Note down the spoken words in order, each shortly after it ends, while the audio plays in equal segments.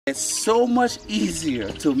It's so much easier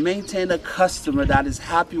to maintain a customer that is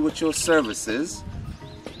happy with your services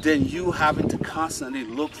than you having to constantly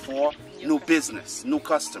look for new business, new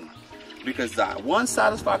customer. Because that one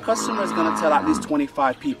satisfied customer is going to tell at least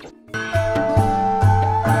 25 people.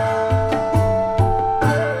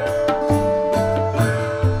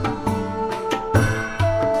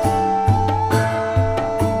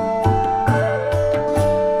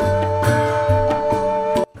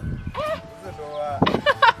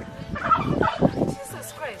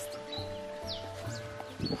 Jesus Christ.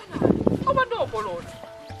 Open door, Lord.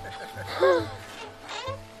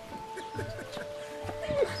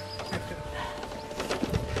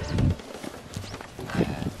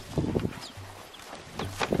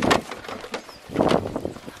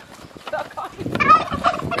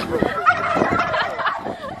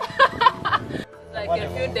 Like a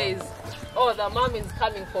few days. Oh, the mom is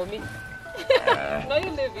coming for me. No,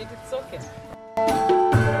 you leave it. It's okay.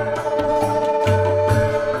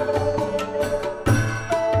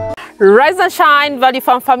 Rise and shine, Value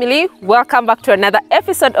Farm family. Welcome back to another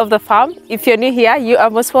episode of The Farm. If you're new here, you are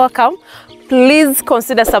most welcome. Please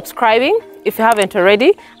consider subscribing if you haven't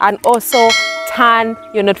already, and also turn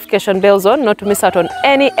your notification bells on not to miss out on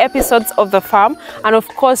any episodes of The Farm. And of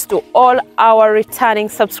course, to all our returning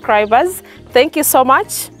subscribers, thank you so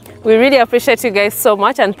much. We really appreciate you guys so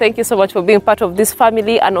much, and thank you so much for being part of this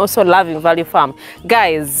family and also loving Value Farm.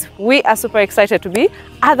 Guys, we are super excited to be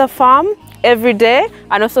at the farm every day,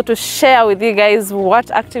 and also to share with you guys what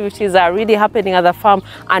activities are really happening at the farm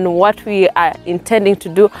and what we are intending to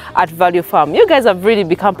do at Value Farm. You guys have really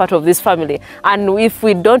become part of this family, and if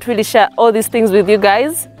we don't really share all these things with you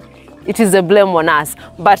guys, it is a blame on us.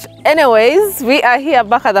 But anyways, we are here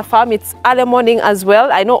back at the farm. It's early morning as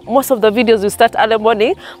well. I know most of the videos will start early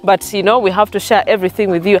morning, but you know, we have to share everything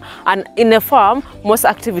with you. And in a farm, most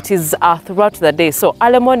activities are throughout the day. So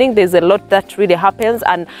early morning, there's a lot that really happens.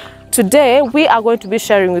 And today, we are going to be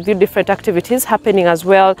sharing with you different activities happening as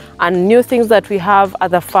well, and new things that we have at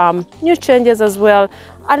the farm, new changes as well,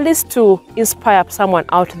 at least to inspire someone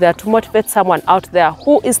out there, to motivate someone out there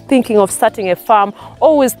who is thinking of starting a farm,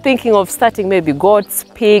 or who is thinking of starting maybe goats,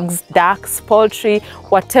 pigs, ducks, poultry,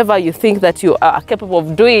 whatever you think that you are capable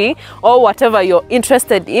of doing, or whatever you're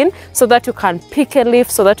interested in, so that you can pick a leaf,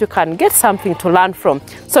 so that you can get something to learn from.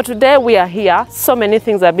 So today we are here. So many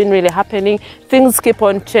things have been really happening. Things keep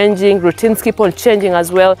on changing, routines keep on changing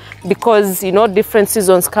as well, because you know, different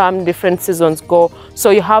seasons come, different seasons go.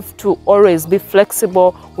 So you have to always be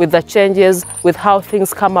flexible with the changes, with how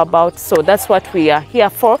things come about. So that's what we are here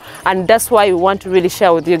for, and that's why we want to really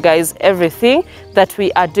share with you guys everything that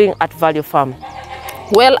we are doing at Value Farm.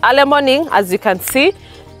 Well, early morning, as you can see,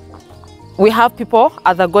 we have people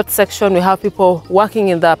at the goat section, we have people working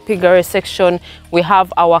in the piggery section, we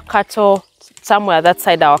have our cattle somewhere that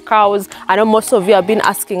side, our cows. I know most of you have been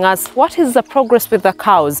asking us, what is the progress with the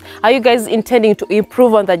cows? Are you guys intending to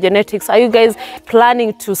improve on the genetics? Are you guys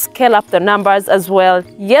planning to scale up the numbers as well?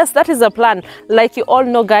 Yes, that is a plan. Like you all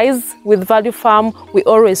know, guys, with Value Farm, we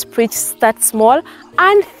always preach start small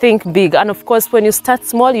and think big. And of course, when you start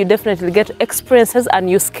small, you definitely get experiences and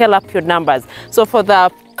you scale up your numbers. So for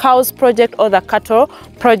the cows project or the cattle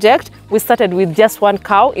project, we started with just one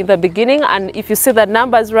cow in the beginning, and if you see the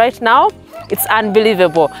numbers right now, it's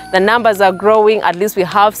unbelievable. The numbers are growing. At least we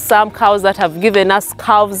have some cows that have given us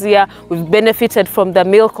calves here. We've benefited from the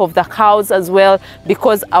milk of the cows as well,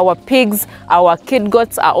 because our pigs, our kid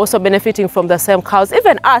goats are also benefiting from the same cows.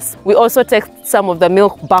 Even us, we also take some of the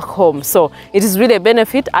milk back home. So it is really a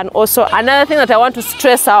benefit. And also another thing that I want to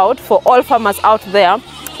stress out for all farmers out there,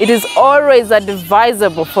 it is always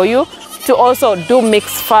advisable for you to also do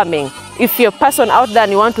mixed farming. If you're a person out there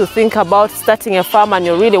and you want to think about starting a farm and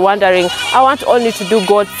you're really wondering, I want only to do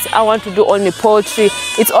goats, I want to do only poultry,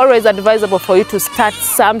 it's always advisable for you to start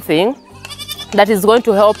something that is going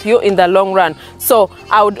to help you in the long run. So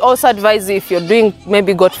I would also advise you, if you're doing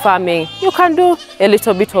maybe goat farming, you can do a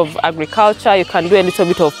little bit of agriculture, you can do a little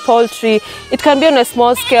bit of poultry. It can be on a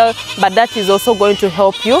small scale, but that is also going to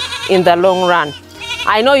help you in the long run.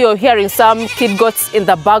 I know you're hearing some kid goats in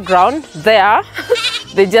the background there.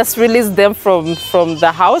 They just released them from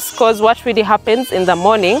the house, because what really happens in the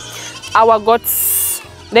morning, our goats,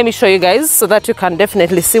 let me show you guys so that you can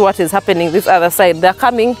definitely see what is happening this other side. They're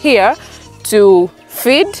coming here to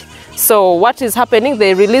feed. So what is happening,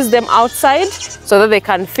 they release them outside so that they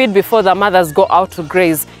can feed before the mothers go out to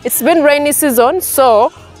graze. It's been rainy season,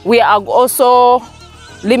 so we are also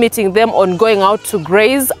limiting them on going out to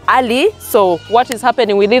graze early. So what is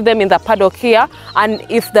happening, we leave them in the paddock here, and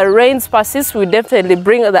if the rains persist, we definitely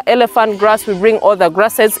bring the elephant grass, we bring all the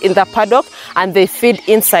grasses in the paddock, and they feed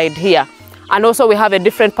inside here. And also we have a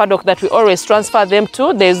different paddock that we always transfer them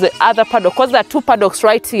to. There's the other paddock, because there are 2 paddocks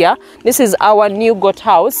right here. This is our new goat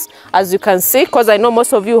house, as you can see, because I know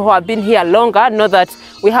most of you who have been here longer know that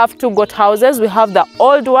we have 2 goat houses. We have the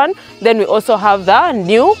old one, then we also have the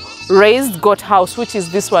new raised goat house, which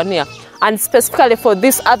is this one here. And specifically for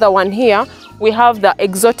this other one here, we have the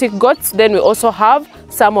exotic goats, then we also have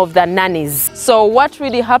some of the nannies. So what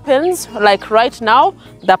really happens, like right now,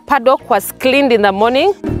 the paddock was cleaned in the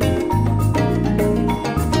morning.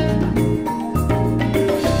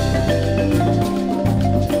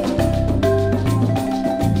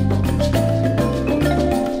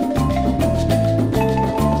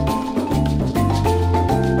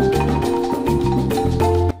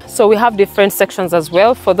 So we have different sections as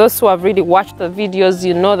well. For those who have really watched the videos,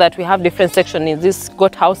 you know that we have different sections in this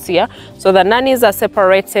goat house here. So the nannies are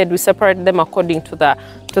separated. We separate them according to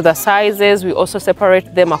the sizes. We also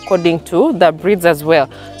separate them according to the breeds as well.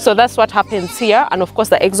 So that's what happens here. And of course,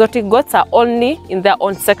 the exotic goats are only in their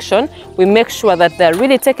own section. We make sure that they're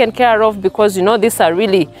really taken care of, because you know these are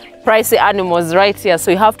really pricey animals right here.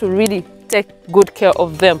 So you have to really take good care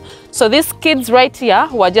of them. So these kids right here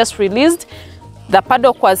were just released. The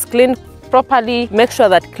paddock was cleaned properly. Make sure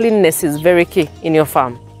that cleanliness is very key in your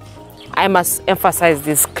farm. I must emphasize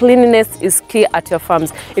this. Cleanliness is key at your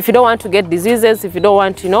farms. If you don't want to get diseases, if you don't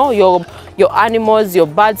want, you know, your animals, your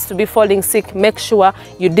birds to be falling sick, make sure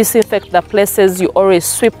you disinfect the places. You always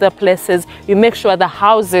sweep the places. You make sure the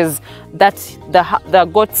houses that the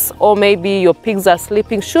goats or maybe your pigs are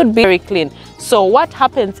sleeping should be very clean. So what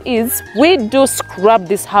happens is we do scrub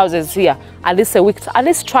these houses here at least a week, at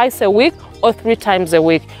least twice a week or 3 times a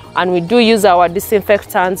week. And we do use our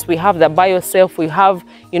disinfectants. We have the BioSafe. We have,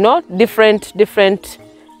 you know, different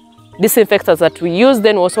disinfectants that we use.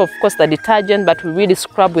 Then also, of course, the detergent, but we really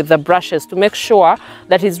scrub with the brushes to make sure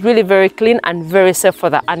that it's really very clean and very safe for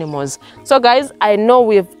the animals. So guys, I know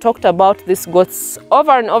we've talked about these goats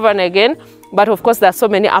over and over and again, but of course, there are so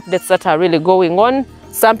many updates that are really going on.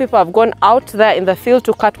 Some people have gone out there in the field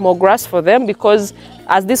to cut more grass for them, because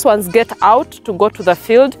as these ones get out to go to the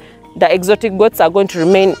field, the exotic goats are going to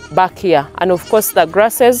remain back here. And of course, the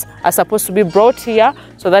grasses are supposed to be brought here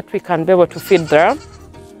so that we can be able to feed the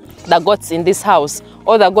goats in this house,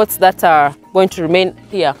 or the goats that are going to remain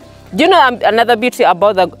here. Do you know another beauty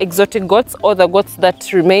about the exotic goats, or the goats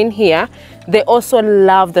that remain here? They also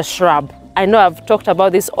love the shrub. I know I've talked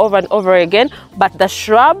about this over and over again, but the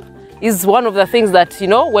shrub is one of the things that, you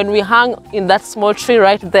know, when we hang in that small tree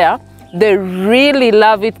right there, they really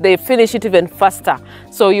love it. They finish it even faster.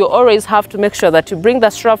 So you always have to make sure that you bring the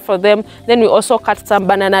shrub for them. Then we also cut some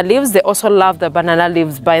banana leaves. They also love the banana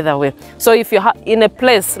leaves, by the way. So if you're in a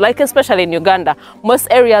place, like especially in Uganda, most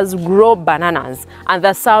areas grow bananas. And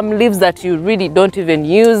there's some leaves that you really don't even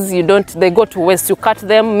use. They go to waste. You cut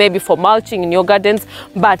them maybe for mulching in your gardens.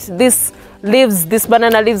 But these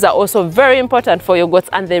banana leaves are also very important for your goats,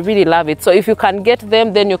 and they really love it. So if you can get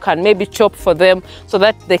them, then you can maybe chop for them so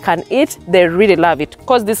that they can eat. They really love it,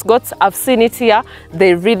 because these goats, I've seen it here,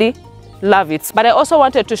 they really love it. But I also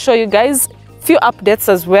wanted to show you guys a few updates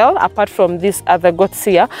as well, apart from these other goats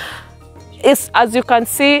here. As you can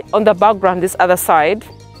see on the background, this other side,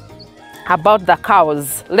 about the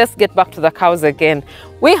cows. Let's get back to the cows again.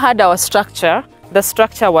 We had our structure. The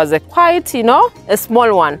structure was quite, you know, a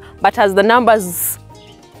small one. But as the numbers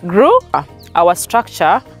grew, our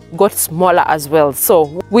structure got smaller as well.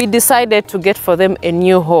 So we decided to get for them a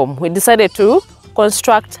new home. We decided to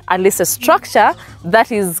construct at least a structure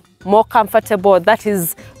that is more comfortable, that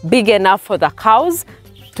is big enough for the cows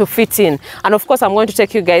to fit in. And of course, I'm going to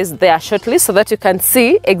take you guys there shortly so that you can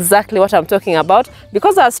see exactly what I'm talking about.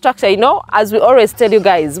 Because our structure, you know, as we always tell you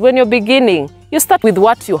guys, when you're beginning, you start with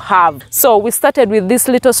what you have. So we started with this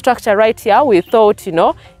little structure right here. We thought, you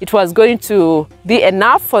know, it was going to be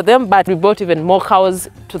enough for them, but we brought even more cows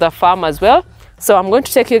to the farm as well. So I'm going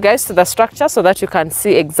to take you guys to the structure so that you can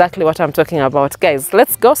see exactly what I'm talking about. Guys,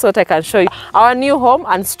 let's go so that I can show you our new home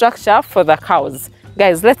and structure for the cows.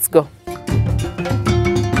 Guys, let's go.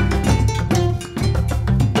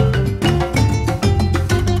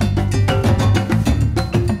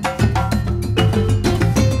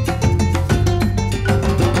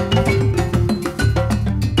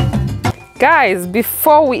 Guys,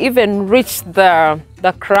 before we even reach the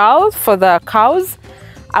corral for the cows,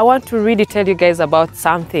 I want to really tell you guys about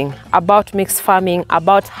something, about mixed farming,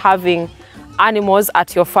 about having animals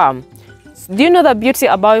at your farm. Do you know the beauty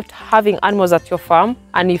about having animals at your farm?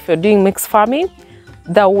 And if you're doing mixed farming,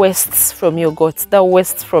 the wastes from your goats, the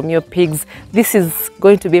wastes from your pigs. This is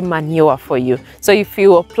going to be manure for you. So if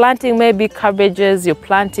you're planting maybe cabbages, you're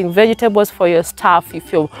planting vegetables for your staff,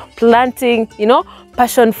 if you're planting, you know,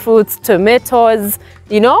 passion fruits, tomatoes,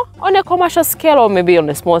 you know, on a commercial scale or maybe on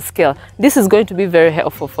a small scale, this is going to be very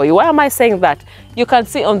helpful for you. Why am I saying that? You can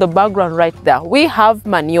see on the background right there, we have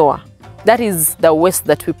manure. That is the waste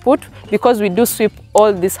that we put, because we do sweep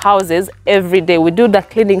all these houses every day. We do the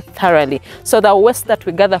cleaning thoroughly. So the waste that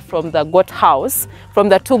we gather from the goat house, from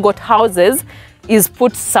the 2 goat houses, is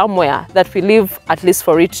put somewhere that we leave at least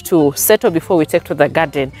for it to settle before we take to the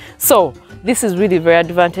garden. So this is really very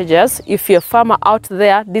advantageous. If you're a farmer out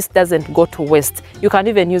there, this doesn't go to waste. You can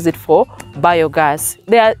even use it for biogas.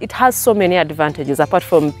 It has so many advantages apart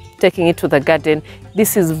from taking it to the garden.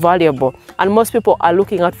 This is valuable, and most people are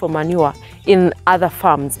looking out for manure in other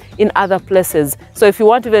farms, in other places. So if you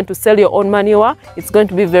want even to sell your own manure, it's going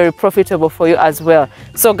to be very profitable for you as well.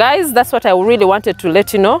 So guys, that's what I really wanted to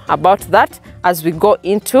let you know about that as we go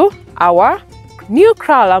into our new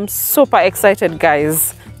kraal. I'm super excited,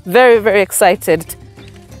 guys. Very, very excited.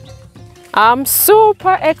 I'm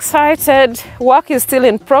super excited. Work is still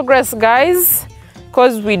in progress, guys,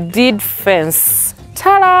 because we did fence.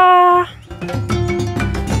 Ta-da!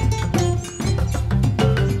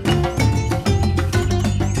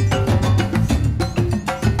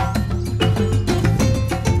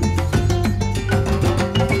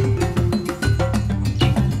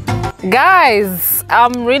 Guys,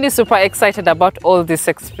 I'm really super excited about all this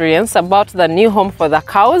experience, about the new home for the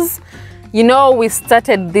cows. You know, we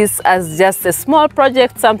started this as just a small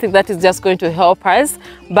project, something that is just going to help us,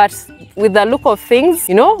 but with the look of things,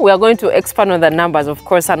 you know, we are going to expand on the numbers, of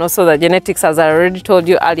course, and also the genetics, as I already told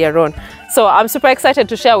you earlier on. So I'm super excited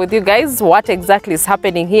to share with you guys what exactly is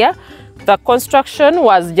happening here. The construction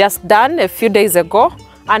was just done a few days ago,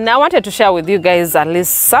 and I wanted to share with you guys at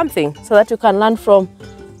least something so that you can learn from.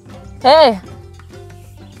 Hey,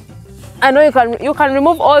 I know you can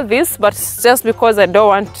remove all this, but just because I don't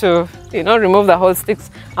want to, you know, remove the whole sticks,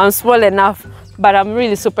 I'm small enough, but I'm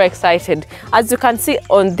really super excited. As you can see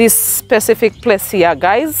on this specific place here,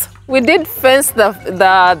 guys, we did fence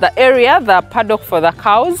the area, the paddock for the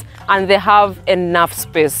cows, and they have enough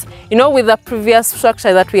space. You know, with the previous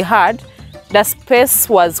structure that we had, the space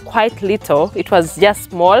was quite little. It was just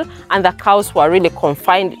small, and the cows were really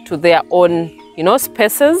confined to their own, you know,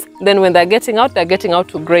 spaces. Then when they're getting out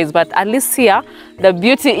to graze. But at least here, the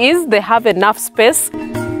beauty is they have enough space.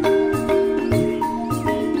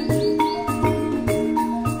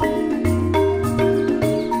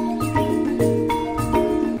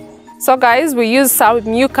 So guys, we use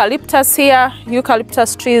some eucalyptus here,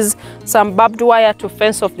 eucalyptus trees, some barbed wire to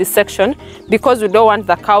fence off this section because we don't want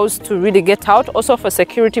the cows to really get out. Also for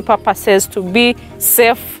security purposes, to be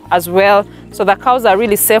safe as well. So the cows are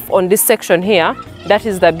really safe on this section here. That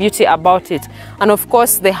is the beauty about it. And of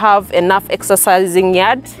course, they have enough exercising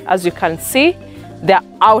yard. As you can see, they're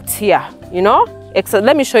out here, you know.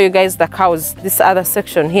 Let me show you guys the cows, this other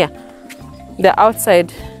section here. They're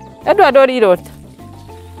outside.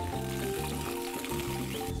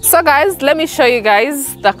 So guys, let me show you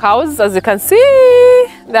guys the cows. As you can see,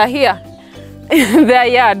 they're here. Their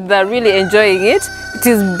yard, they're really enjoying it. It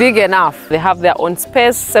is big enough. They have their own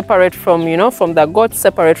space, separate from, you know, from the goats,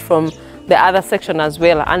 separate from the other section as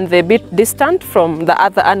well. And they're a bit distant from the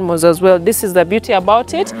other animals as well. This is the beauty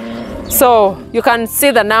about it. So you can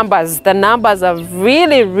see the numbers. The numbers have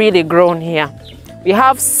really, really grown here. We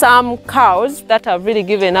have some cows that have really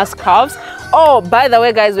given us calves. Oh, by the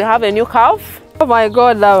way, guys, we have a new calf. Oh my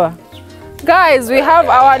God, Lava. Guys, we have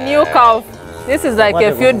our new calf. This is like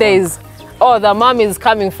a few days. Oh, the mom is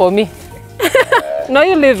coming for me. No,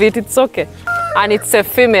 you leave it, it's okay. And it's a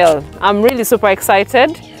female. I'm really super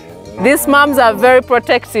excited. These moms are very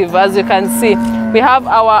protective, as you can see. We have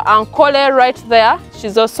our Ankole right there.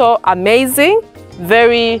 She's also amazing.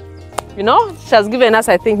 Very, you know, she has given us,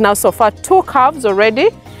 I think now so far, 2 calves already.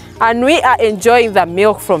 And we are enjoying the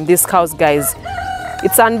milk from these cows, guys.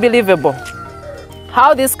 It's unbelievable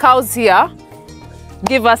how these cows here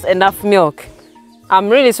give us enough milk. I'm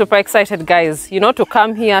really super excited, guys, you know, to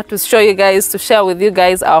come here to show you guys, to share with you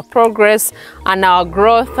guys our progress and our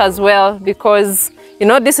growth as well, because, you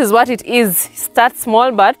know, this is what it is. Start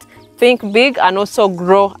small, but think big and also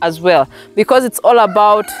grow as well, because it's all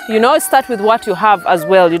about, you know, start with what you have as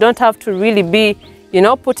well. You don't have to really be, you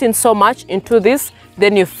know, putting so much into this,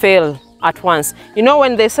 then you fail at once. You know,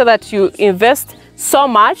 when they say that you invest so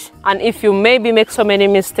much, and if you maybe make so many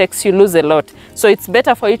mistakes, you lose a lot. So it's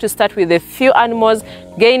better for you to start with a few animals,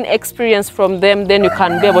 gain experience from them, then you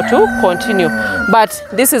can be able to continue. But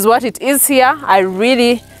this is what it is here. I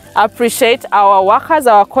really appreciate our workers,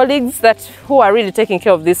 our colleagues who are really taking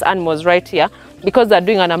care of these animals right here, because they're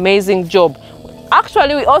doing an amazing job.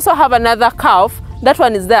 Actually, we also have another calf. That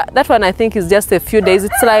one is there. That one I think is just a few days.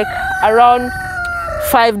 It's like around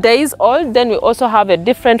 5 days old. Then we also have a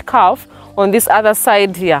different calf on this other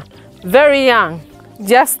side here. Very young,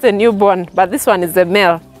 just a newborn, but this one is a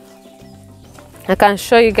male. I can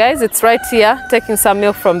show you guys. It's right here, taking some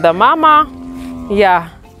milk from the mama. Yeah,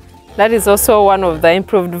 that is also one of the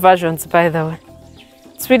improved versions, by the way.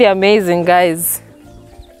 It's really amazing, guys.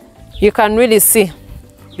 You can really see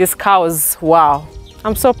these cows. Wow,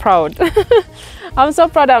 I'm so proud. I'm so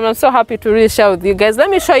proud and I'm so happy to really share with you guys. Let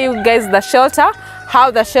me show you guys the shelter,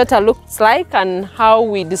 how the shelter looks like and how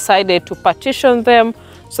we decided to partition them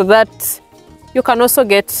so that you can also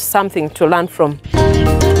get something to learn from.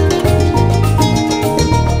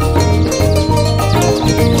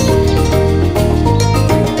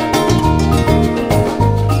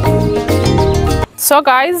 So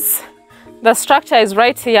guys, the structure is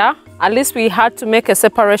right here. At least we had to make a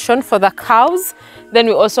separation for the cows. Then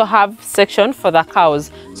we also have section for the cows.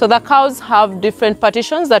 So the cows have different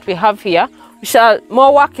partitions that we have here.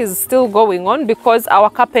 More work is still going on because our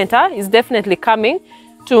carpenter is definitely coming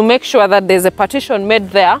to make sure that there's a partition made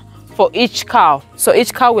there for each cow. So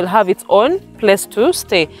each cow will have its own place to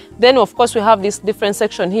stay. Then of course we have this different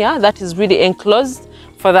section here that is really enclosed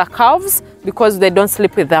for the calves because they don't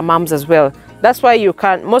sleep with their moms as well. That's why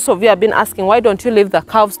most of you have been asking, why don't you leave the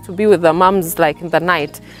calves to be with the moms like in the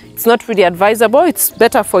night? It's not really advisable. It's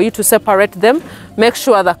better for you to separate them. Make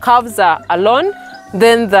sure the calves are alone.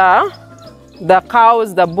 Then the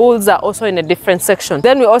cows, the bulls are also in a different section.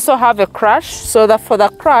 Then we also have a crash. So that for the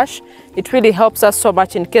crash, it really helps us so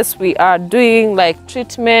much in case we are doing like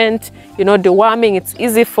treatment, deworming. It's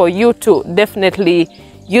easy for you to definitely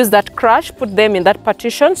use that crash, put them in that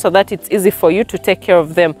partition so that it's easy for you to take care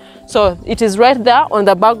of them. So it is right there on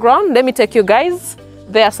the background. Let me take you guys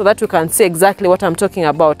there so that you can see exactly what I'm talking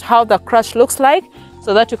about, how the crash looks like,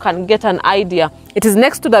 so that you can get an idea. It is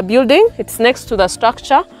next to the building, it's next to the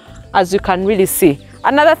structure, as you can really see.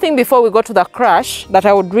 Another thing before we go to the crash that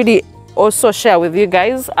I would really also share with you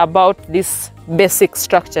guys about this basic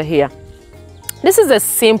structure here. This is a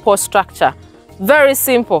simple structure, very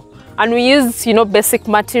simple. And we use, basic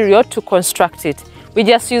material to construct it. We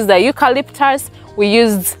just use the eucalyptus, we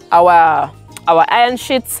use our iron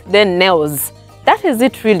sheets, then nails. That is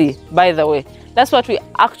it really, by the way. That's what we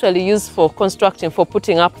actually use for constructing, for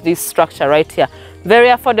putting up this structure right here. Very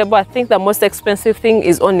affordable. I think the most expensive thing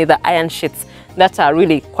is only the iron sheets that are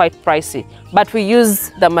really quite pricey. But we use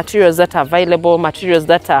the materials that are available, materials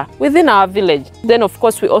that are within our village. Then of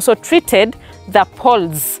course we also treated the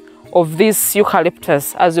poles of this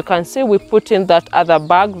eucalyptus. As you can see, we put in that other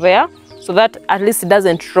bag there so that at least it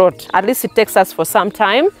doesn't rot. At least it takes us for some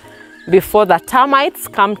time before the termites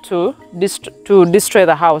come to destroy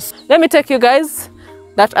the house. Let me take you guys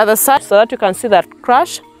that other side so that you can see that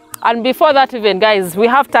crash. And before that even, guys, we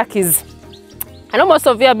have turkeys. I know most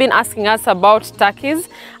of you have been asking us about turkeys,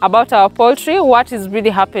 about our poultry, what is really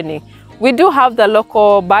happening. We do have the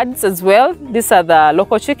local birds as well. These are the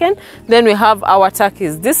local chicken. Then we have our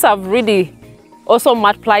turkeys. These have really also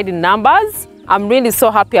multiplied in numbers. I'm really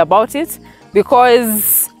so happy about it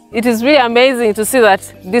because it is really amazing to see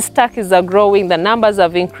that these turkeys are growing. The numbers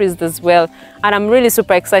have increased as well. And I'm really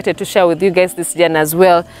super excited to share with you guys this journey as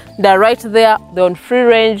well. They're right there, they're on free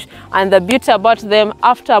range. And the beauty about them,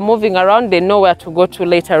 after moving around, they know where to go to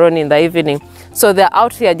later on in the evening. So they're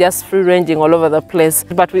out here just free ranging all over the place.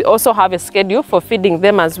 But we also have a schedule for feeding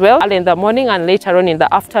them as well. Early in the morning and later on in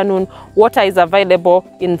the afternoon. Water is available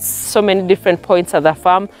in so many different points at the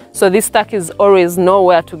farm. So these turkeys always know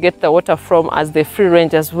where to get the water from as they free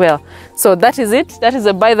range as well. So that is it. That is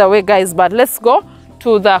a by the way, guys. But let's go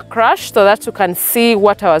to the crash so that you can see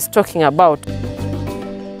what I was talking about.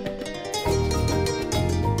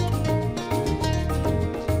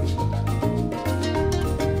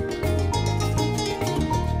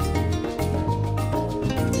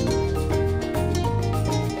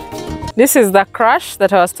 This is the crash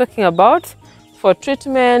that I was talking about for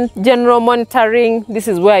treatment, general monitoring. This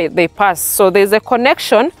is where they pass. So there's a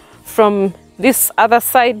connection from this other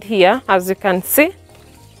side here, as you can see.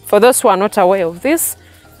 For those who are not aware of this,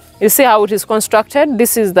 you see how it is constructed.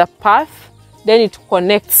 This is the path, then it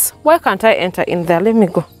connects. Why can't I enter in there? Let me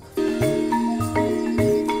go.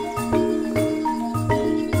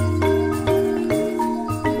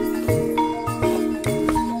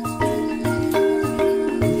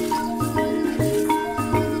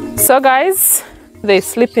 So guys, they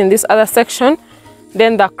sleep in this other section,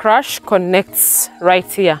 then the crash connects right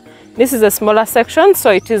here. This is a smaller section,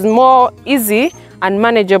 so it is more easy and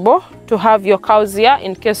manageable to have your cows here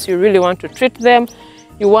in case you really want to treat them,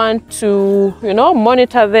 you want to, you know,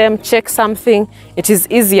 monitor them, check something. It is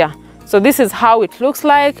easier. So this is how it looks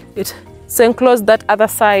like. It's enclosed that other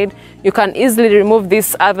side. You can easily remove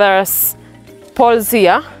these other poles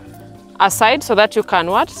here aside so that you can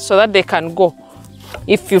so that they can go.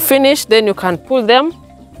 If you finish, then you can pull them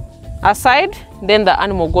aside, then the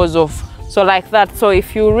animal goes off. So like that. So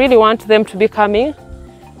if you really want them to be coming,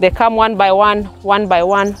 they come one by one, one by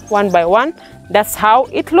one, one by one. That's how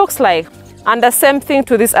it looks like. And the same thing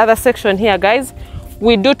to this other section here, guys.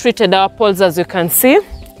 We do treated our poles, as you can see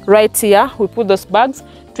right here. We put those bags,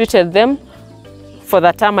 treated them for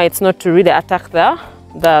the termites not to really attack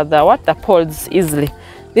the poles easily.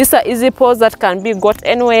 These are easy poles that can be got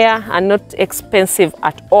anywhere and not expensive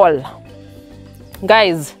at all.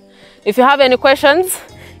 Guys, if you have any questions,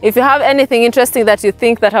 if you have anything interesting that you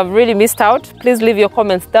think that I've really missed out, please leave your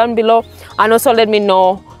comments down below, and also let me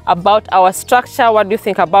know about our structure. What do you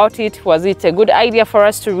think about it? Was it a good idea for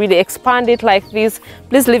us to really expand it like this?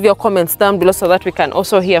 Please leave your comments down below so that we can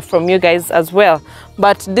also hear from you guys as well.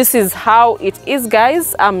 But this is how it is,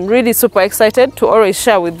 guys. I'm really super excited to always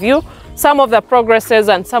share with you some of the progresses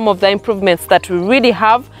and some of the improvements that we really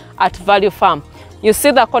have at Value Farm. You see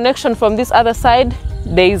the connection from this other side?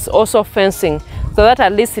 There is also fencing, so that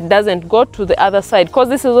at least it doesn't go to the other side, because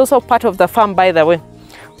this is also part of the farm, by the way.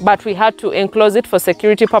 But we had to enclose it for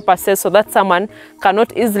security purposes so that someone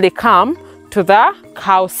cannot easily come to the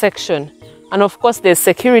cow section. And of course, there's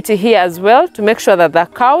security here as well to make sure that the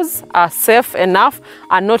cows are safe enough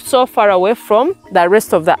and not so far away from the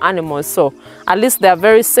rest of the animals. So at least they're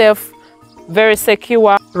very safe, very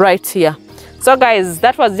secure right here. So guys,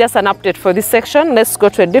 that was just an update for this section. Let's go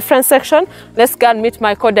to a different section. Let's go and meet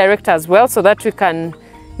my co-director as well, so that he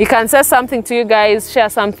can say something to you guys, share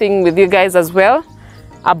something with you guys as well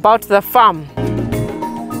about the farm.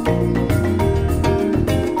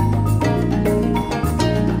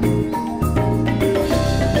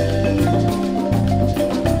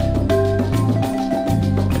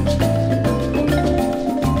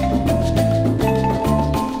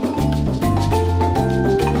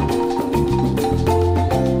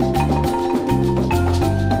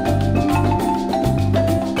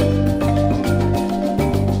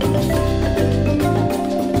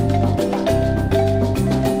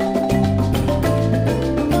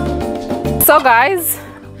 So guys,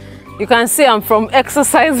 you can see I'm from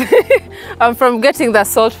exercising. I'm from getting the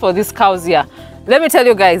salt for these cows here. Let me tell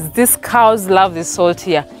you guys, these cows love this salt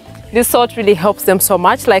here. This salt really helps them so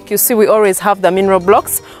much. Like you see, we always have the mineral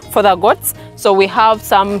blocks for the goats. So we have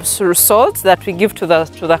some salt that we give to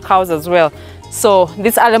the cows as well. So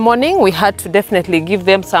this early morning, we had to definitely give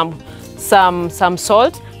them some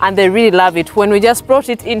salt, and they really love it. When we just brought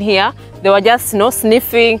it in here, they were just, you know,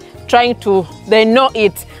 sniffing, trying to, they know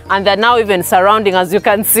it. And they're now even surrounding, as you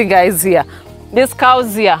can see, guys, here. These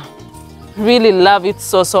cows here really love it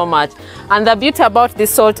so much. And the beauty about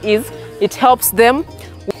this salt is it helps them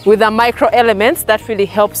with the micro elements that really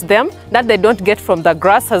helps them, that they don't get from the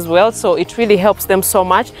grass as well. So it really helps them so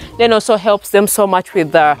much. Then also helps them so much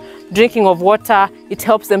with the drinking of water. It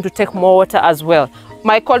helps them to take more water as well.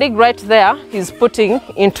 My colleague right there is putting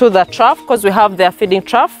into the trough, because we have their feeding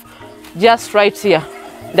trough just right here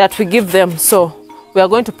that we give them. So we are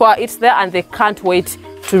going to pour it there, and they can't wait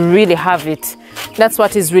to really have it. That's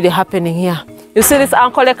what is really happening here. You see this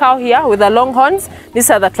Ankole cow here with the long horns? These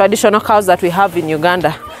are the traditional cows that we have in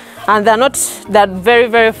Uganda. And they're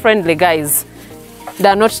very friendly, guys.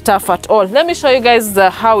 They're not tough at all. Let me show you guys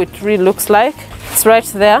how it really looks like. It's right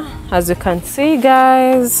there, as you can see,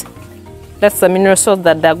 guys. That's the mineral salt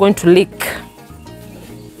that they're going to lick.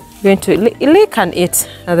 Going to lick and eat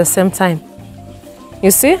at the same time. You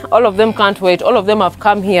see, all of them can't wait. All of them have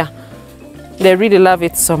come here. They really love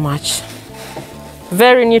it so much.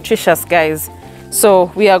 Very nutritious, guys.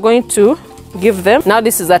 So we are going to give them. Now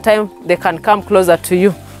this is the time they can come closer to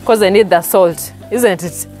you, because they need the salt, isn't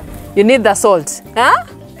it? You need the salt. Huh?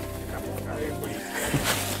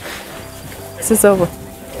 This is over.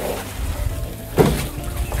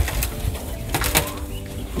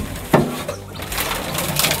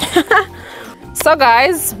 So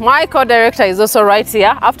guys, my co-director is also right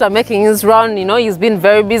here. After making his round, you know, he's been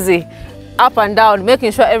very busy up and down,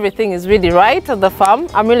 making sure everything is really right at the farm.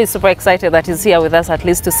 I'm really super excited that he's here with us, at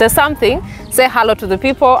least to say something, say hello to the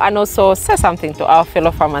people, and also say something to our fellow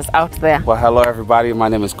farmers out there. Well, hello everybody. My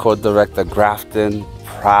name is co-director Grafton,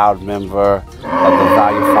 proud member of the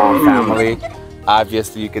Value Farm family.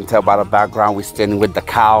 Obviously, you can tell by the background, we're standing with the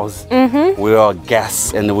cows. We are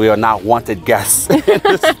guests, and we are not wanted guests in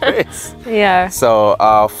this space. Yeah. So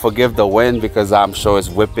forgive the wind, because I'm sure it's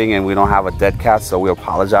whipping and we don't have a dead cat, so we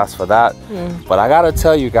apologize for that. But I gotta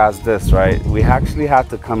tell you guys this, right? We actually had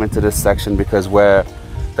to come into this section because where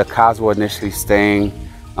the cows were initially staying,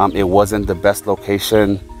 it wasn't the best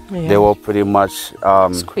location. They were pretty much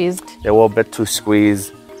squeezed. They were a bit too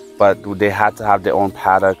squeezed, but they had to have their own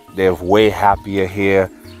paddock. They're way happier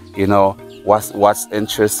here. You know, what's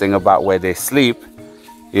interesting about where they sleep,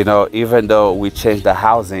 you know, even though we changed the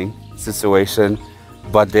housing situation,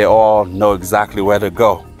 but they all know exactly where to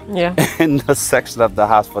go. Yeah. In the section of the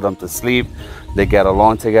house for them to sleep. They get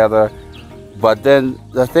along together. But then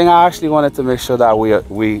the thing I actually wanted to make sure that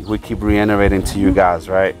we keep reiterating to you guys,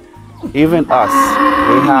 right? Even us,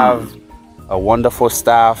 we have a wonderful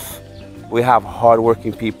staff. We have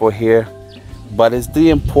hardworking people here, but it's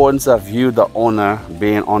the importance of you, the owner,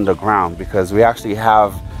 being on the ground, because we actually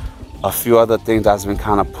have a few other things that's been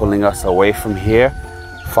kind of pulling us away from here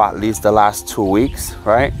for at least the last 2 weeks,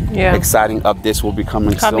 right? Yeah. Exciting updates will be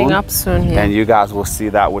coming up soon. Yeah. And you guys will see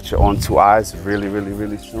that with your own 2 eyes really, really,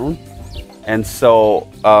 really soon. And so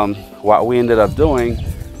what we ended up doing,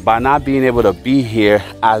 by not being able to be here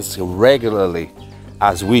as regularly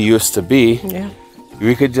as we used to be,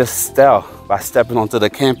 we could just tell by stepping onto the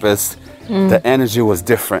campus, the energy was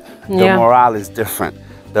different. The morale is different.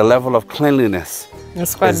 The level of cleanliness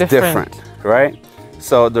is different, right?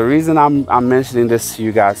 So the reason I'm mentioning this to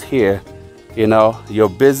you guys here, you know, your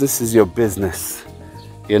business is your business.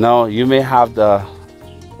 You know, you may have the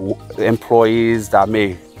employees that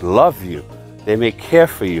may love you. They may care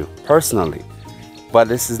for you personally, but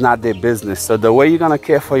this is not their business. So the way you're gonna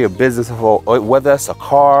care for your business, whether it's a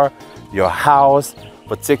car, your house,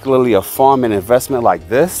 particularly a farm and investment like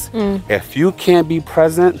this, if you can't be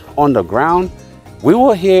present on the ground, we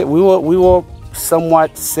will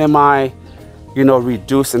somewhat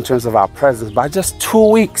reduce in terms of our presence by just 2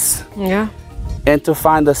 weeks. Yeah. And to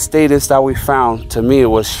find the status that we found, to me, it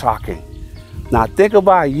was shocking. Now think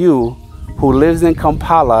about you who lives in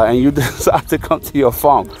Kampala and you decide to come to your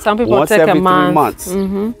farm. Some people once take every a month. 3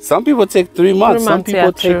 months. Some people take 3 months. Some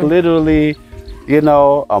people take literally, you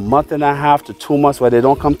know, a month and a half to 2 months where they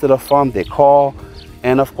don't come to the farm. They call.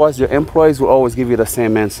 And of course, your employees will always give you the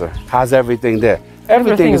same answer. How's everything there?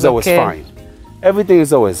 Everything is always fine. Everything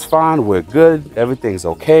is always fine. We're good. Everything's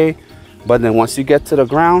okay. But then once you get to the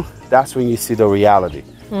ground, that's when you see the reality,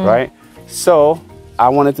 right? So I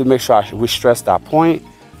wanted to make sure we stress that point.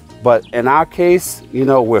 But in our case, you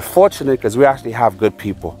know, we're fortunate because we actually have good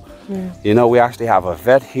people. You know, we actually have a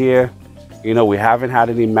vet here. You know, we haven't had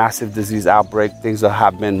any massive disease outbreak. Things that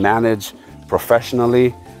have been managed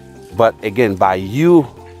professionally. But again, by you,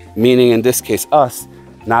 meaning in this case us,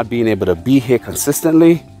 not being able to be here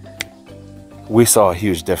consistently, we saw a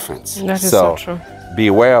huge difference. That is so true. Be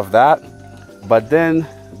aware of that. But then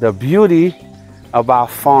the beauty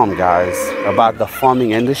about farm, guys, about the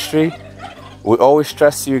farming industry, we always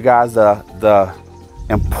stress to you guys the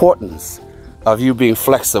importance of you being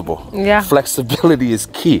flexible. Yeah. Flexibility is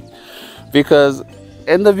key. Because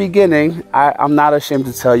in the beginning, I'm not ashamed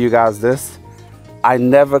to tell you guys this, I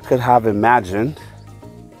never could have imagined,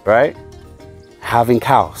 right, having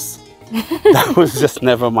cows. That was just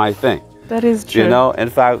never my thing. That is true. You know, in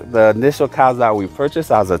fact, the initial cows that we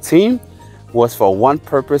purchased as a team was for one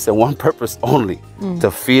purpose and one purpose only,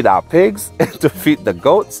 to feed our pigs and to feed the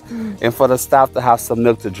goats and for the staff to have some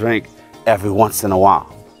milk to drink every once in a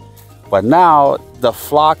while. But now the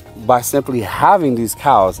flock, by simply having these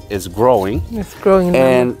cows, is growing. It's growing.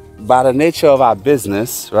 And by the nature of our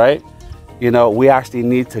business, right, you know, we actually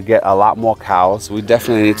need to get a lot more cows. We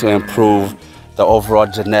definitely need to improve the overall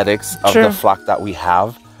genetics of the flock that we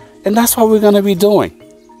have. And that's what we're going to be doing,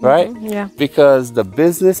 right? Yeah. Because the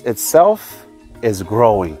business itself is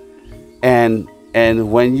growing. And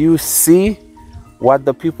when you see what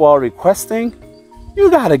the people are requesting, you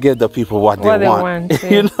got to give the people what they want. Yeah.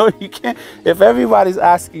 You know, you can't, if everybody's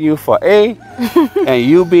asking you for A and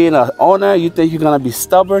you being an owner, you think you're going to be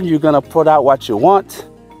stubborn, you're going to put out what you want,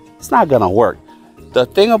 it's not going to work. The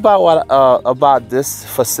thing about this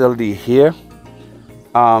facility here,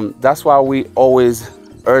 that's why we always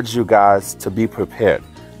urge you guys to be prepared.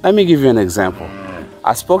 Let me give you an example.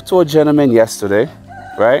 I spoke to a gentleman yesterday,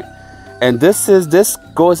 right? And this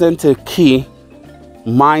goes into key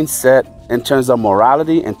mindset in terms of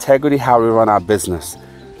morality, integrity, how we run our business.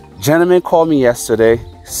 Gentleman called me yesterday,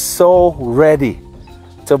 so ready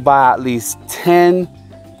to buy at least 10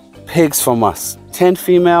 pigs from us, 10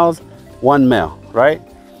 females, 1 male, right?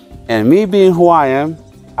 And me being who I am,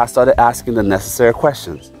 I started asking the necessary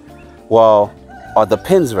questions. Well, are the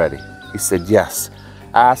pins ready? He said, yes.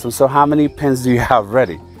 I asked him, so how many pins do you have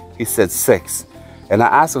ready? He said 6. And I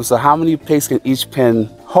asked him, so how many pigs can each pin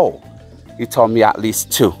hold? He told me at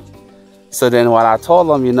least 2. So then what I told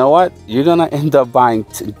him, you know what? You're gonna end up buying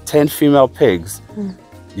 10 female pigs.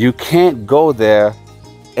 You can't go there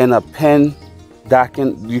in a pen that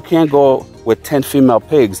you can't go with 10 female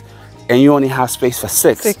pigs and you only have space for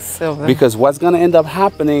 6. 6 of them. Because what's gonna end up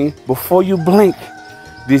happening, before you blink,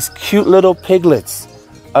 these cute little piglets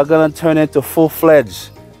are gonna turn into full-fledged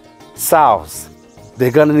sows.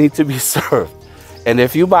 They're gonna need to be served. And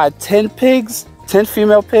if you buy 10 pigs, 10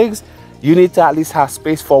 female pigs, you need to at least have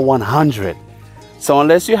space for 100. So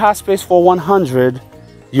unless you have space for 100,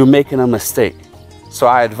 you're making a mistake. So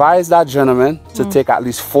I advise that gentleman to take at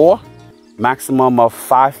least 4, maximum of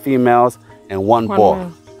 5 females and 1 boy,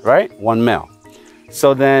 male. right? 1 male.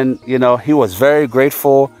 So then, you know, he was very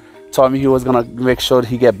grateful, told me he was gonna make sure that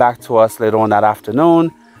he get back to us later on that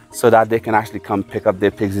afternoon so that they can actually come pick up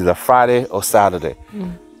their pigs either Friday or Saturday.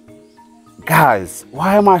 Guys,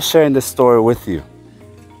 why am I sharing this story with you?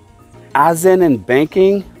 As in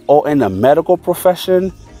banking or in the medical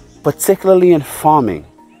profession, particularly in farming,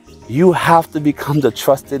 you have to become the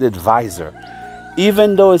trusted advisor.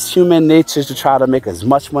 Even though it's human nature to try to make as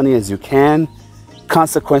much money as you can,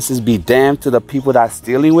 consequences be damned to the people that's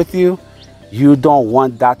dealing with you, you don't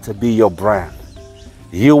want that to be your brand.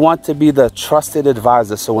 You want to be the trusted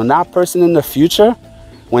advisor. So when that person in the future,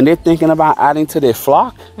 when they're thinking about adding to their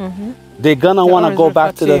flock, they're gonna want to go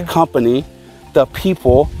back to the company, the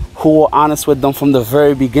people who were honest with them from the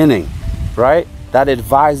very beginning, right? That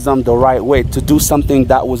advised them the right way to do something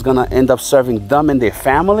that was gonna end up serving them and their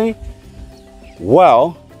family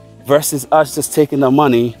well, versus us just taking the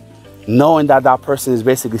money, knowing that that person is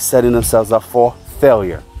basically setting themselves up for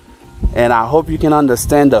failure. And I hope you can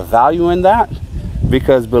understand the value in that,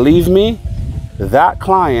 because believe me, that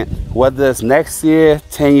client, whether it's next year,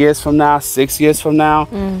 10 years from now, 6 years from now,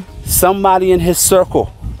 somebody in his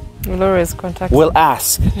circle will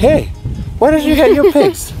ask, hey, where did you get your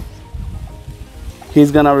pigs? He's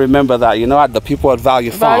gonna remember that, you know what, the people at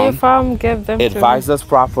Value Farm gave them advised us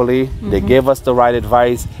properly. They gave us the right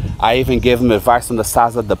advice. I even gave them advice on the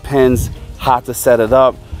size of the pens, how to set it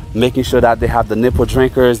up, making sure that they have the nipple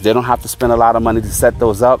drinkers. They don't have to spend a lot of money to set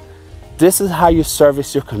those up. This is how you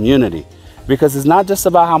service your community, because it's not just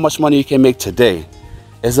about how much money you can make today.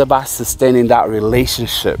 It's about sustaining that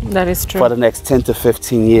relationship. That is true. For the next 10 to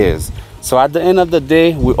 15 years. So at the end of the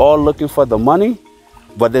day, we're all looking for the money,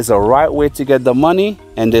 but there's a right way to get the money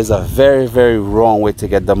and there's a very, very wrong way to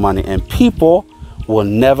get the money. And people will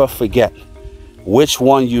never forget which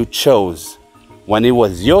one you chose when it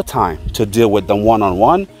was your time to deal with them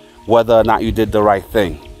one-on-one, whether or not you did the right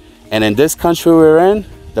thing. And in this country we're in,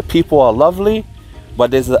 the people are lovely,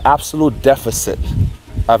 but there's an absolute deficit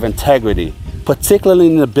of integrity, particularly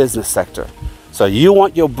in the business sector. So you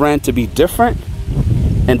want your brand to be different,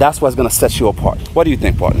 and that's what's going to set you apart. What do you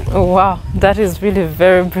think, partner? Oh, wow, that is really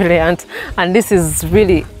very brilliant. And this is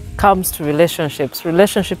really comes to relationships.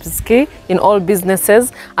 Relationship is key in all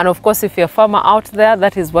businesses, and of course if you're a farmer out there,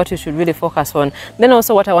 that is what you should really focus on. Then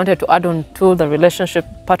also what I wanted to add on to the relationship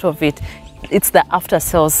part of it, it's the after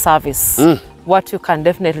sales service. What you can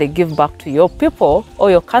definitely give back to your people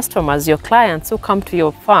or your customers, your clients who come to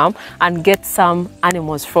your farm and get some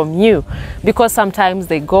animals from you, because sometimes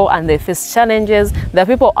they go and they face challenges. There are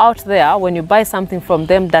people out there, when you buy something from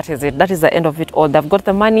them, that is it, that is the end of it all. They've got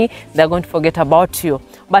the money, they're going to forget about you.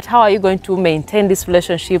 But how are you going to maintain this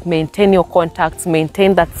relationship, maintain your contacts,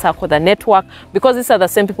 maintain that circle, the network, because these are the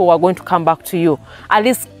same people who are going to come back to you. At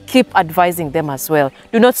least keep advising them as well.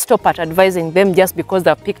 Do not stop at advising them just because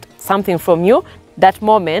they picked something from you that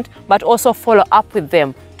moment, but also follow up with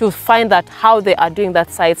them to find out how they are doing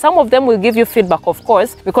that side. Some of them will give you feedback, of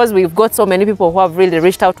course, because we've got so many people who have really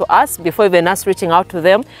reached out to us before even us reaching out to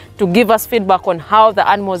them to give us feedback on how the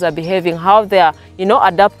animals are behaving, how they are, you know,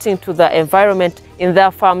 adapting to the environment in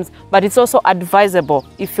their farms. But it's also advisable,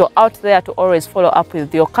 if you're out there, to always follow up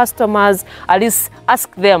with your customers. At least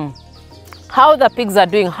ask them how the pigs are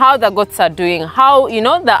doing, how the goats are doing, how, you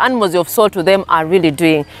know, the animals you've sold to them are really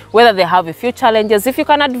doing, whether they have a few challenges. If you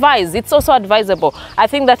can advise, it's also advisable. I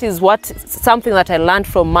think that is something that I learned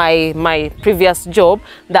from my previous job,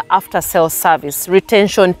 the after sales service,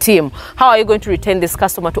 retention team. How are you going to retain this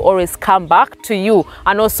customer to always come back to you,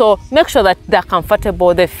 and also make sure that they're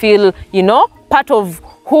comfortable, they feel, you know, part of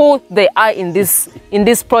who they are in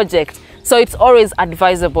this project. So it's always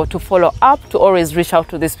advisable to follow up, to always reach out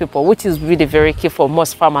to these people, which is really very key for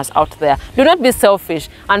most farmers out there. Do not be selfish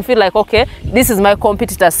and feel like, okay, this is my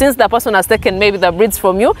competitor. Since the person has taken maybe the breeds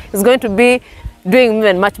from you, it's going to be doing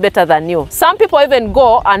even much better than you. Some people even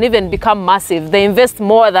go and even become massive. They invest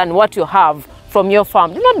more than what you have from your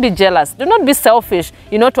farm. Do not be jealous. Do not be selfish,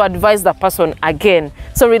 you know, to advise the person again.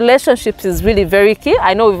 So relationships is really very key.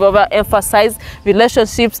 I know we've overemphasized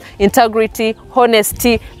relationships, integrity,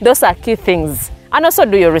 honesty. Those are key things. And also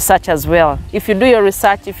do your research as well. If you do your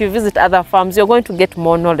research, if you visit other farms, you're going to get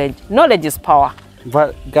more knowledge. Knowledge is power.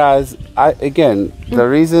 But guys, the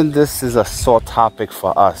reason this is a sore topic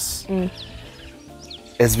for us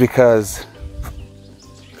is because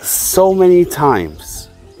so many times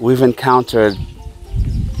we've encountered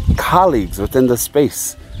colleagues within the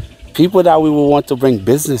space, people that we would want to bring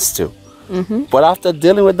business to. But after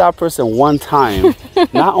dealing with that person one time,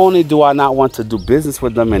 not only do I not want to do business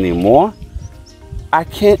with them anymore, I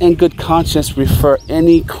can't in good conscience refer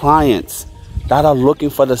any clients that are looking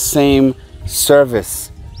for the same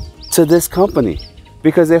service to this company.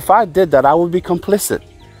 Because if I did that, I would be complicit.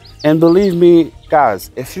 And believe me, guys,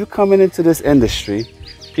 if you're coming into this industry,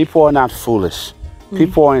 people are not foolish.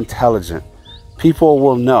 People are intelligent. People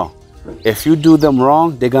will know. If you do them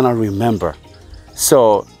wrong, they're gonna remember.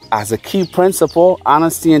 So as a key principle,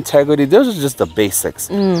 honesty, integrity, those are just the basics.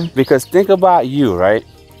 Because think about you, right?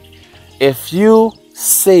 If you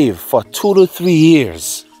save for 2 to 3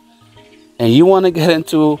 years and you want to get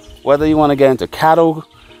into, whether you want to get into cattle,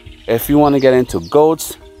 if you want to get into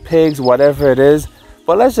goats, pigs, whatever it is,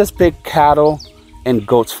 but let's just pick cattle and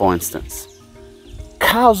goats for instance.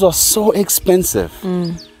 Cows are so expensive.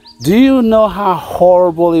 Do you know how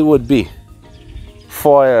horrible it would be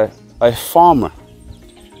for a farmer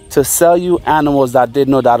to sell you animals that they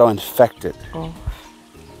know that are infected?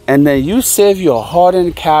 And then you save your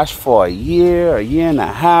hard-earned cash for a year and a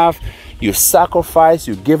half. You sacrifice,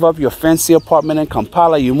 you give up your fancy apartment in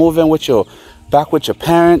Kampala, you move in with back with your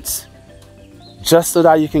parents, just so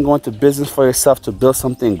that you can go into business for yourself to build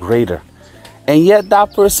something greater. And yet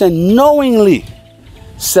that person knowingly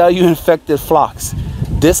sell you infected flocks.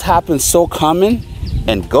 This happens so common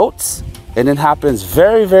in goats, and it happens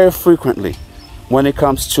very, very frequently when it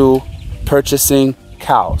comes to purchasing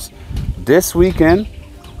cows. This weekend,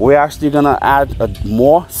 we're actually gonna add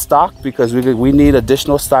more stock because we need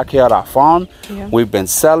additional stock here at our farm. We've been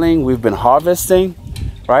selling, we've been harvesting,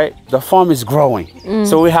 right? The farm is growing,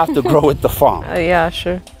 so we have to grow with the farm. Yeah,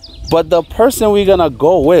 sure. But the person we're gonna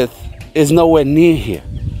go with is nowhere near here.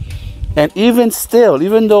 And even still,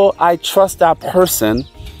 even though I trust that person,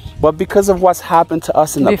 but because of what's happened to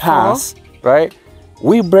us in the past, right?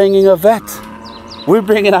 We're bringing a vet. We're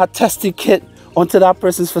bringing our testing kit onto that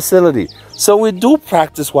person's facility. So we do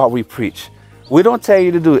practice what we preach. We don't tell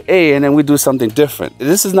you to do A and then we do something different.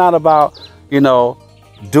 This is not about, you know,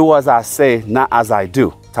 do as I say, not as I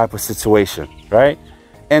do type of situation, right?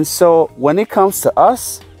 And so when it comes to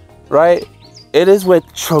us, right, it is with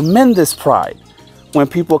tremendous pride when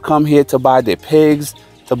people come here to buy their pigs,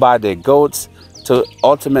 to buy their goats, to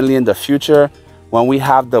ultimately in the future, when we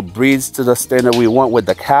have the breeds to the standard we want with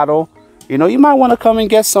the cattle, you know, you might want to come and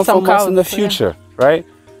get some from us in the future, right?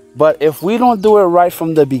 But if we don't do it right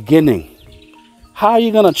from the beginning, how are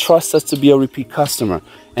you going to trust us to be a repeat customer?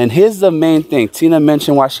 And here's the main thing. Tina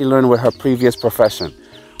mentioned what she learned with her previous profession.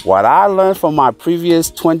 What I learned from my previous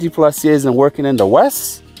 20 plus years in working in the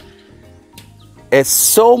West, it's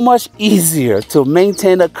so much easier to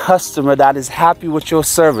maintain a customer that is happy with your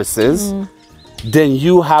services than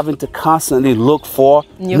you having to constantly look for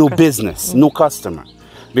new business, new customer.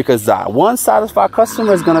 Because that one satisfied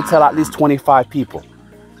customer is going to tell at least 25 people.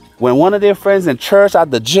 When one of their friends in church,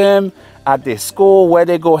 at the gym, at their school, where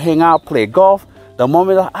they go hang out, play golf, the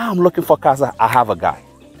moment I'm looking for cars, I have a guy,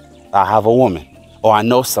 I have a woman, or I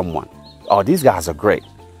know someone. Oh, these guys are great.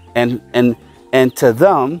 And to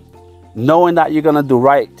them, knowing that you're going to do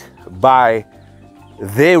right by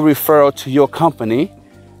their referral to your company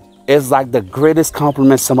is like the greatest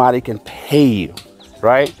compliment somebody can pay you,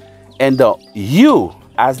 right? And you,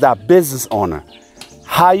 as that business owner,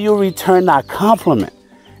 how you return that compliment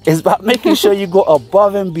is about making sure you go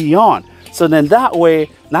above and beyond. So then that way,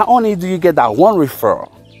 not only do you get that one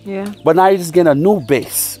referral, but now you just get a new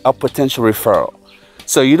base of potential referral.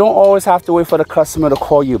 So you don't always have to wait for the customer to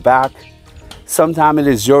call you back. Sometimes it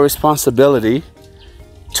is your responsibility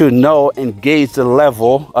to know and gauge the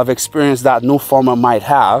level of experience that new farmer might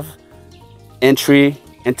have, entry,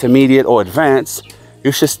 intermediate, or advanced.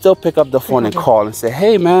 You should still pick up the phone and call and say,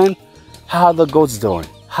 hey man, how are the goats doing?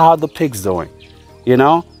 How are the pigs doing? You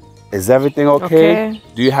know, is everything okay?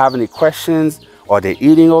 Do you have any questions? Are they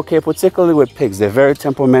eating okay? Particularly with pigs, they're very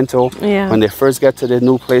temperamental. When they first get to their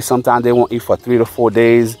new place, sometimes they won't eat for 3 to 4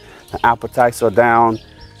 days. The appetites are down.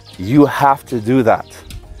 You have to do that.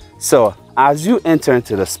 So as you enter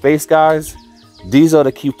into the space, guys, These are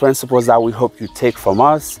the key principles that we hope you take from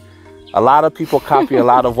us. A lot of people copy a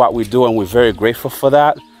lot of what we do, and we're very grateful for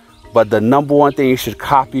that. But the number one thing you should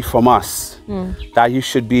copy from us, that you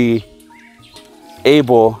should be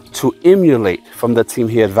able to emulate from the team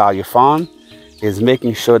here at Value Farm, is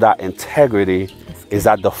making sure that integrity is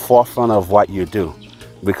at the forefront of what you do.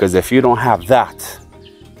 Because if you don't have that,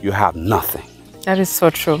 you have nothing. That is so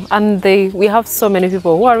true. And we have so many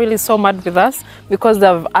people who are really so mad with us because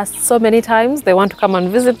they've asked so many times. They want to come and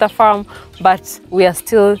visit the farm, but we are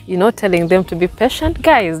still, you know, telling them to be patient.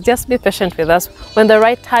 Guys, just be patient with us. When the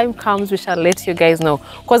right time comes, we shall let you guys know.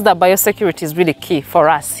 Because the biosecurity is really key for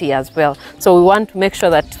us here as well. So we want to make sure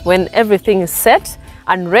that when everything is set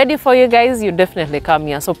and ready for you guys, you definitely come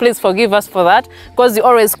here. So please forgive us for that, because you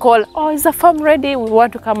always call, oh, is the farm ready? We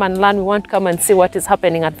want to come and learn. We want to come and see what is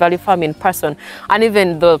happening at Value Farm in person. And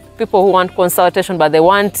even the people who want consultation, but they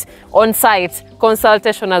want on-site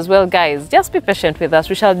consultation as well, guys, just be patient with us.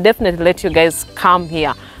 We shall definitely let you guys come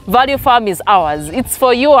here. Value Farm is ours. It's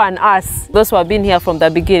for you and us, those who have been here from the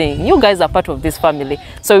beginning. You guys are part of this family,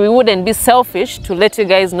 so we wouldn't be selfish to let you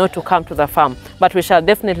guys know to come to the farm. But we shall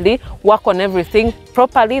definitely work on everything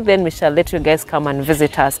properly, then we shall let you guys come and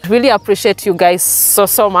visit us. Really appreciate you guys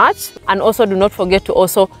so much. And also do not forget to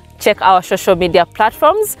also check our social media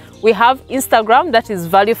platforms. We have Instagram, that is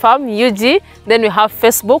Value Farm UG. Then we have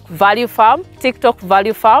Facebook, Value Farm, TikTok,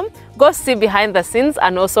 Value Farm. Go see behind the scenes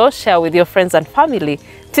and also share with your friends and family.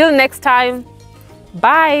 Till next time,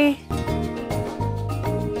 bye.